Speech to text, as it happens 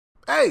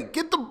Hey,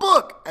 get the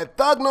book at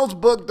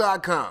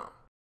thugnotesbook.com.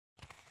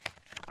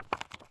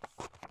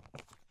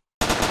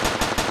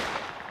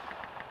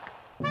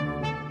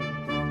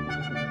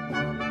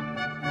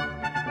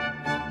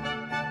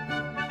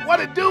 What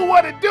it do,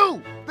 what it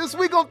do? This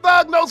week on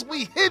Thug Notes,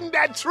 we hitting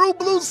that true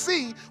blue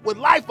sea with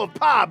Life of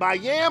Pi by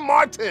Yann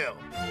Martel.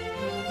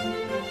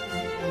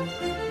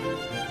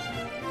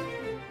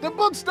 The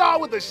book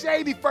starts with a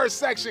shady first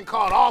section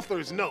called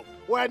Author's Note,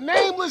 where a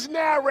nameless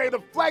narrator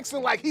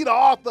flexing like he the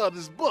author of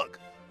this book.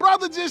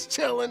 Brother just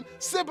chilling,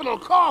 sipping on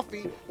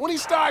coffee, when he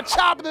started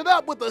chopping it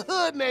up with a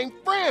hood named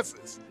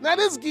Francis. Now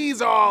this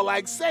geezer all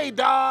like, say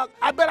dog,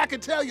 I bet I can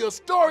tell you a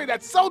story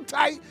that's so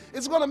tight,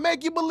 it's gonna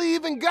make you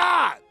believe in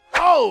God.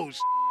 Oh,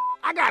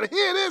 I gotta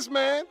hear this,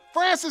 man.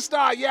 Francis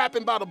started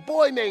yapping about a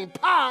boy named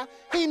Pi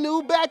he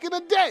knew back in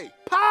the day.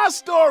 Pi's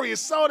story is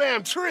so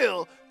damn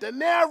trill, the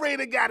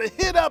narrator gotta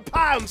hit up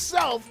Pi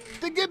himself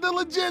to get the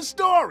legit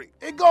story.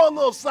 It go a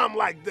little something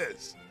like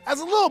this. As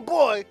a little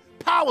boy,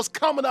 Pi was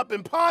coming up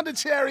in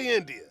Pondicherry,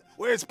 India,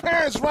 where his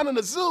parents running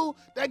a zoo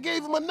that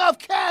gave him enough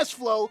cash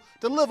flow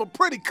to live a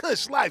pretty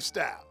cush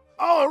lifestyle.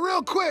 Oh, and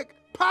real quick,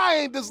 Pi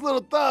ain't this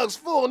little thug's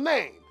full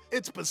name.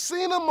 It's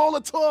Pasina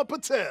Molitor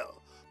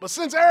Patel. But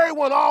since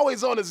everyone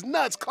always on his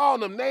nuts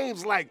calling him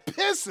names like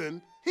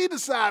Pissin', he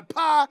decided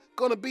Pi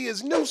gonna be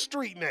his new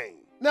street name.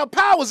 Now,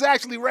 Pi was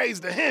actually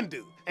raised a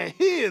Hindu, and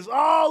he is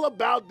all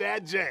about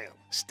that jam.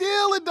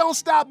 Still, it don't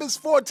stop his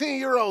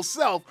 14-year-old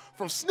self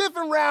from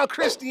sniffing around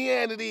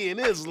Christianity and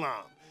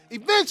Islam.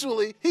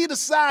 Eventually, he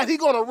decided he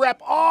gonna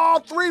rep all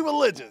three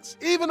religions,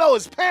 even though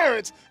his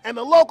parents and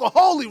the local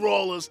holy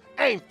rollers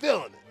ain't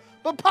feeling it.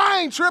 But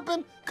Pi ain't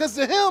tripping, cause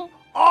to him,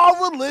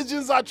 all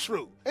religions are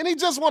true, and he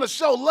just want to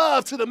show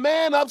love to the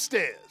man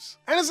upstairs.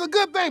 And it's a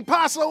good thing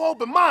Pi's so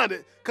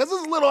open-minded, cause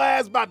his little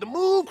ass about to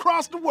move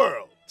across the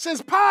world.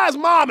 Since Pi's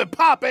mom and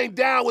pop ain't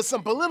down with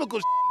some political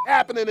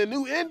happening in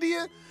New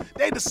India,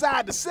 they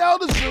decide to sell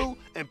the zoo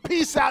and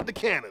peace out to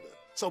Canada.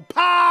 So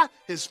Pi,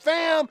 his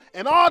fam,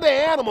 and all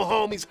their animal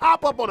homies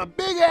hop up on a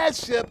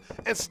big-ass ship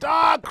and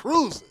start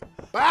cruising.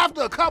 But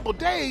after a couple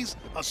days,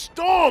 a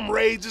storm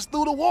rages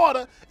through the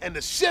water and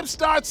the ship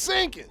starts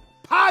sinking.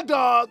 Pi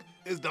Dog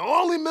is the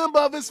only member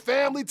of his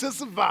family to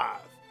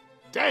survive.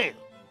 Damn.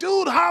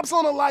 Dude hops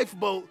on a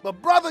lifeboat,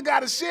 but brother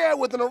gotta share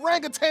with an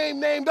orangutan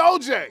named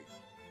OJ.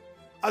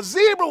 A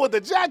zebra with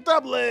a jacked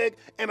up leg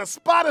and a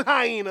spotted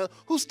hyena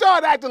who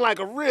started acting like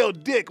a real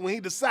dick when he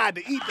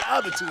decided to eat the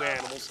other two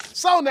animals.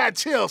 So not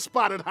chill,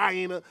 spotted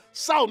hyena.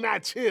 So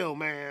not chill,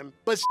 man.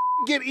 But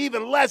get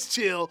even less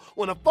chill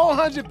when a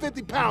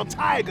 450-pound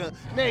tiger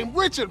named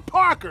Richard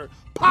Parker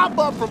pop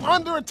up from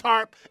under a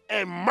tarp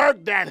and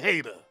murk that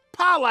hater.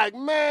 Pi like,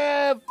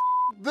 man,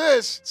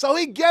 this. So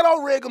he ghetto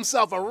rig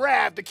himself a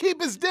raft to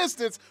keep his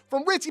distance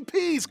from Richie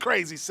P's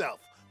crazy self.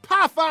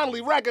 Pi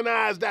finally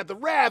recognized that the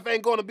raft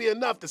ain't gonna be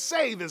enough to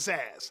save his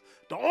ass.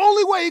 The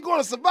only way he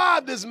gonna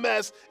survive this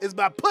mess is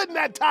by putting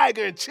that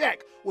tiger in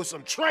check with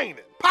some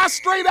training. Pi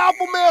straight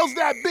alpha males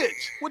that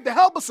bitch. With the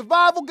help of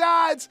survival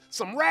guides,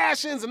 some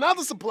rations, and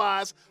other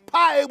supplies,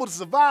 Pi able to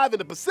survive in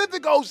the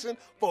Pacific Ocean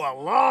for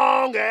a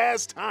long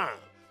ass time.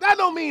 That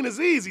don't mean it's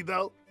easy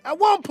though. At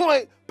one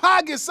point,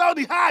 Pi gets so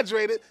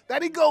dehydrated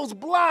that he goes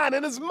blind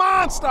and his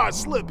mind starts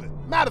slipping.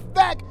 Matter of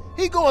fact,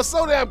 he going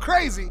so damn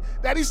crazy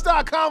that he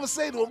start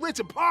conversating with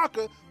Richard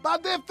Parker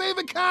about their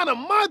favorite kind of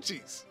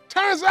munchies.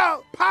 Turns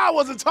out, Pi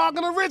wasn't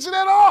talking to Richard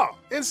at all.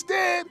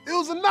 Instead, it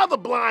was another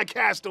blind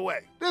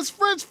castaway. This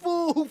French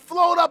fool who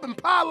flowed up in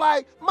Pi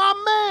like,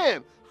 my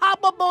man,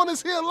 hop up on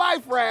this here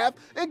life raft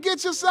and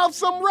get yourself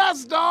some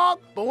rest, dog.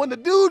 But when the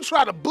dude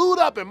tried to boot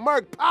up and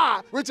murk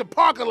Pi, Richard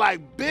Parker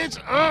like, bitch,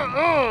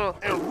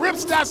 and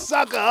rips that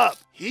sucker up.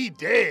 He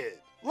dead.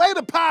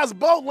 Later, Pi's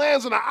boat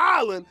lands on an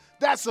island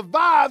that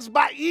survives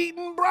by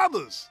eating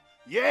brothers.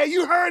 Yeah,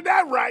 you heard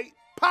that right.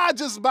 Pi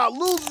just about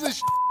loses his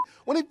shit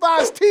when he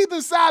finds teeth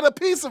inside a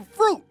piece of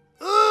fruit.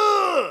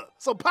 Ugh!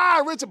 So Pi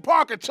and Richard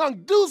Parker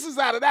chunk deuces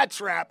out of that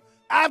trap.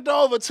 After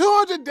over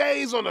 200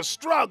 days on a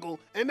struggle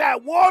in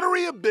that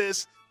watery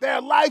abyss, their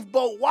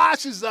lifeboat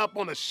washes up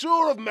on the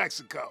shore of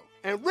Mexico.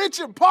 And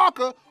Richard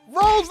Parker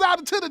rolls out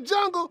into the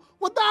jungle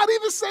without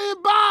even saying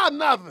bye or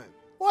nothing.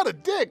 What a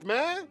dick,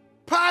 man.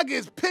 Pi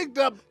gets picked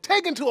up,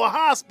 taken to a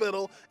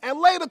hospital, and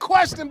later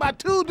questioned by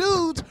two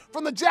dudes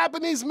from the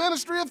Japanese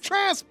Ministry of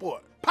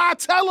Transport. Pi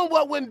tell him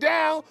what went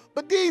down,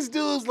 but these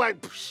dudes like,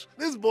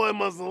 this boy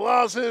must have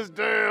lost his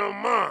damn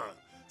mind.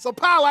 So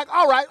Pi like,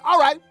 all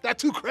right, that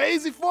too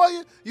crazy for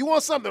you? You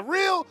want something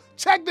real?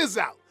 Check this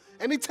out.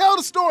 And he tell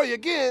the story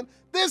again,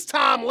 this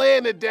time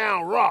laying it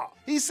down raw.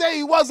 He say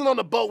he wasn't on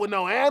the boat with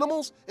no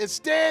animals.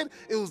 Instead,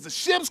 it was the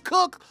ship's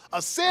cook,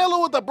 a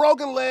sailor with a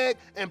broken leg,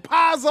 and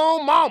Pi's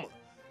own mama.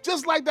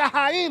 Just like the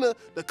hyena,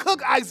 the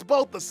cook iced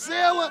both the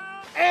sailor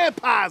and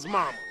Pi's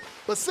mama.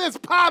 But since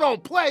Pi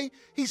don't play,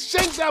 he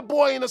shanked that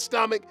boy in the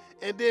stomach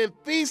and then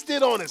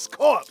feasted on his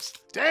corpse.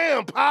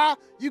 Damn, Pi,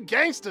 you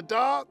gangster,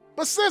 dog.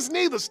 But since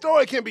neither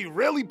story can be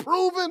really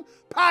proven,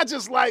 Pi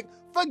just like,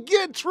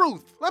 forget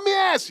truth. Let me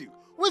ask you,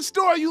 which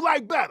story you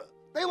like better?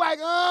 They like,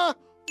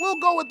 we'll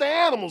go with the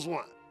animals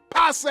one.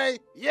 Passe,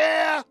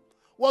 yeah?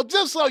 Well,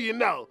 just so you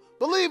know,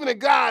 believing in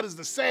God is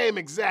the same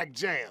exact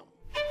jam.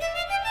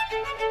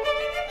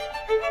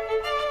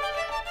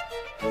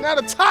 Now,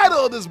 the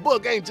title of this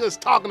book ain't just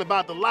talking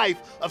about the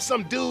life of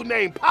some dude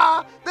named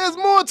Pa. There's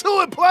more to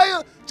it,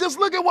 player. Just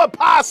look at what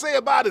Pa say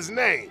about his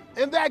name.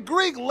 In that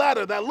Greek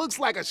letter that looks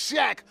like a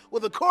shack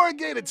with a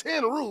corrugated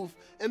tin roof,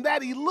 and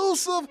that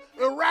elusive,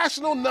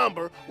 irrational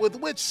number with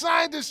which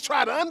scientists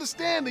try to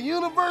understand the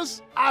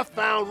universe, I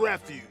found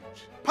refuge.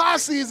 Pa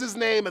sees his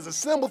name as a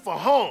symbol for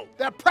home,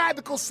 that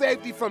practical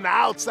safety from the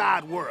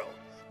outside world.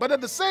 But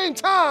at the same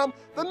time,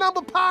 the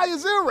number pi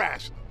is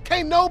irrational.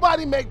 Can't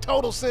nobody make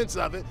total sense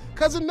of it,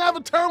 because it never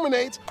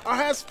terminates or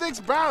has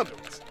fixed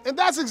boundaries. And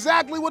that's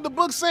exactly what the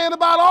book's saying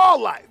about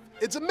all life.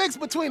 It's a mix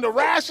between the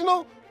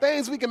rational,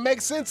 things we can make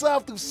sense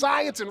of through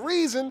science and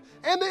reason,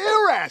 and the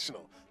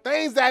irrational,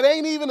 things that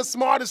ain't even the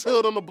smartest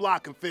hood on the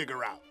block can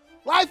figure out.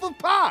 Life of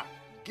pi,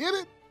 get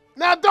it?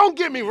 Now don't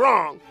get me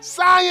wrong,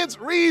 science,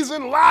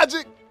 reason,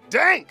 logic,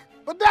 dank.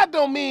 But that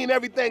don't mean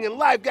everything in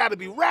life gotta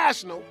be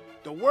rational.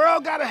 The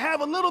world gotta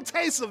have a little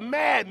taste of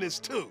madness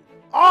too.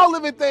 All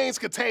living things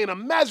contain a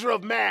measure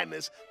of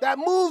madness that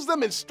moves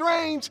them in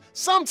strange,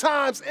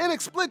 sometimes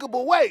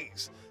inexplicable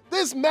ways.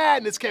 This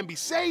madness can be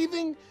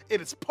saving, it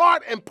is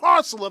part and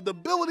parcel of the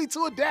ability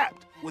to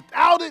adapt.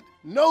 Without it,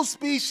 no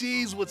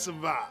species would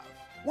survive.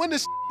 When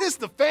the hits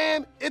the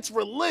fan, it's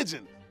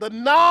religion, the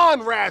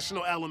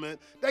non-rational element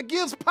that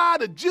gives pi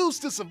the juice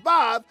to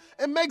survive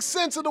and make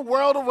sense of the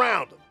world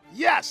around him.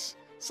 Yes,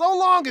 so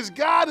long as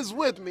God is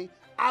with me,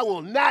 I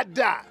will not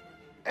die.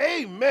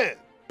 Amen.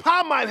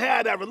 Pa might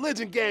have that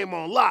religion game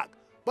on lock,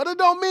 but it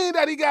don't mean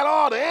that he got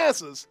all the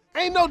answers.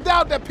 Ain't no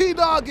doubt that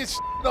P-Dog gets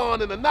shit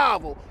on in the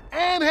novel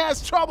and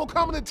has trouble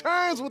coming to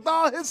terms with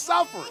all his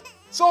suffering.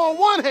 So on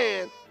one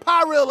hand,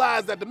 Pa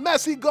realized that the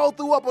mess he go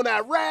through up on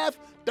that raft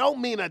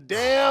don't mean a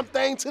damn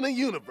thing to the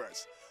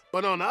universe.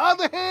 But on the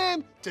other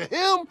hand, to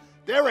him,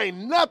 there ain't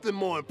nothing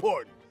more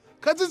important,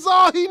 because it's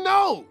all he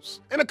knows.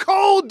 In a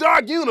cold,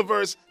 dark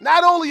universe,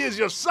 not only is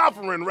your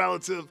suffering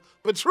relative,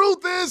 but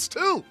truth is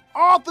too.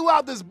 All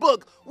throughout this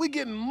book, we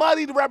get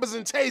muddied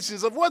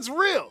representations of what's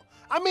real.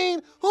 I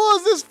mean, who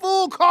is this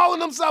fool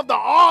calling himself the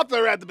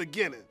author at the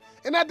beginning?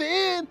 And at the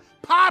end,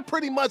 Pa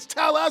pretty much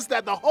tell us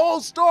that the whole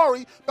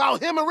story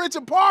about him and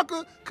Richard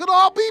Parker could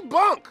all be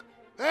bunk.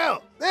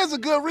 Hell, there's a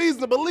good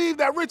reason to believe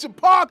that Richard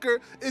Parker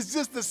is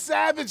just the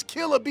savage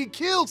killer be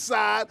killed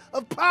side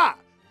of Pa.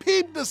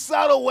 Peep the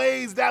subtle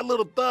ways that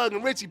little thug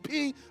and Richie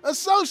P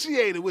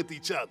associated with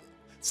each other.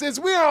 Since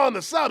we are on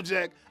the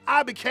subject,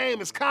 I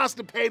became as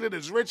constipated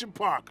as Richard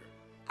Parker.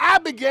 I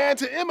began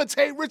to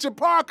imitate Richard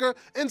Parker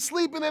and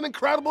sleeping an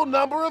incredible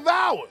number of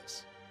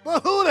hours.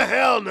 But who the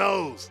hell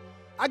knows?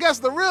 I guess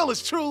the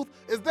realest truth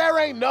is there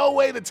ain't no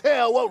way to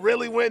tell what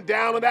really went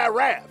down on that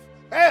raft.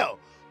 Hell,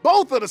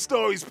 both of the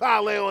stories Pa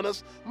lay on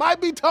us might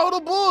be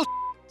total bullshit.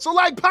 So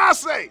like Pa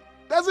say,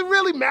 does it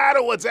really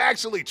matter what's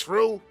actually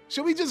true?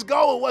 Should we just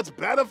go with what's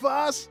better for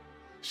us?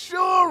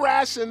 Sure,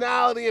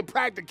 rationality and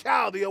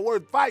practicality are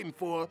worth fighting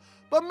for,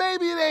 but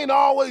maybe it ain't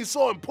always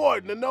so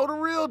important to know the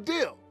real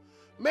deal.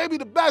 Maybe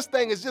the best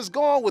thing is just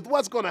going with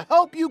what's gonna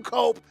help you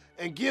cope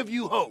and give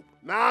you hope.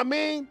 Know what I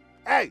mean?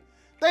 Hey,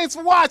 thanks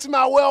for watching,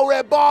 my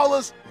well-read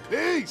ballers.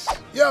 Peace.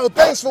 Yo,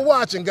 thanks for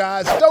watching,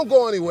 guys. Don't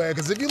go anywhere,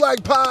 because if you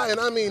like pie, and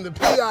I mean the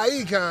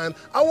P-I-E kind,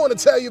 I want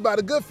to tell you about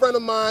a good friend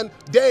of mine,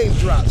 Dame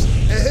Drops,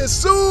 and his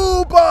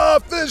super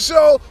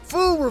official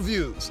food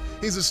reviews.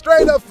 He's a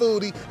straight-up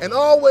foodie and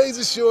always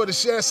is sure to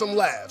share some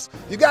laughs.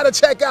 You got to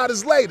check out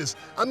his latest.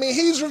 I mean,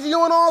 he's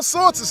reviewing all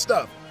sorts of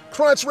stuff.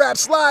 Crunch wrap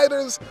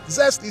sliders,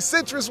 zesty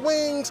citrus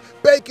wings,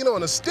 bacon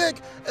on a stick,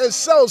 and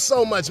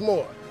so much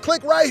more.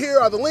 Click right here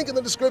or the link in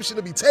the description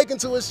to be taken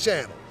to his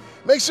channel.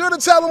 Make sure to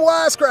tell him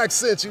Wisecrack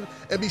sent you,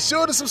 and be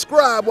sure to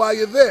subscribe while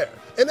you're there.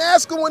 And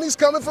ask him when he's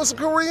coming for some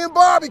Korean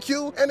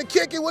barbecue and to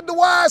kick it with the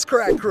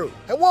Wisecrack crew.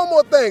 And one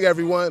more thing,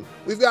 everyone.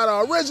 We've got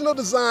our original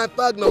design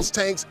Thug Notes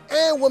tanks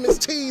and women's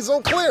tees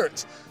on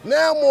clearance.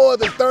 Now more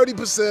than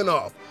 30%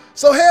 off.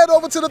 So head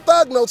over to the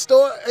Thug Notes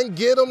store and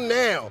get them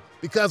now.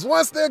 Because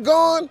once they're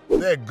gone,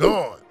 they're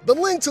gone. The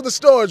link to the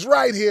store is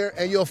right here,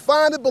 and you'll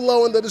find it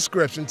below in the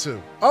description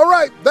too. All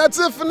right, that's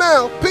it for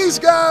now. Peace,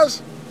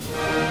 guys.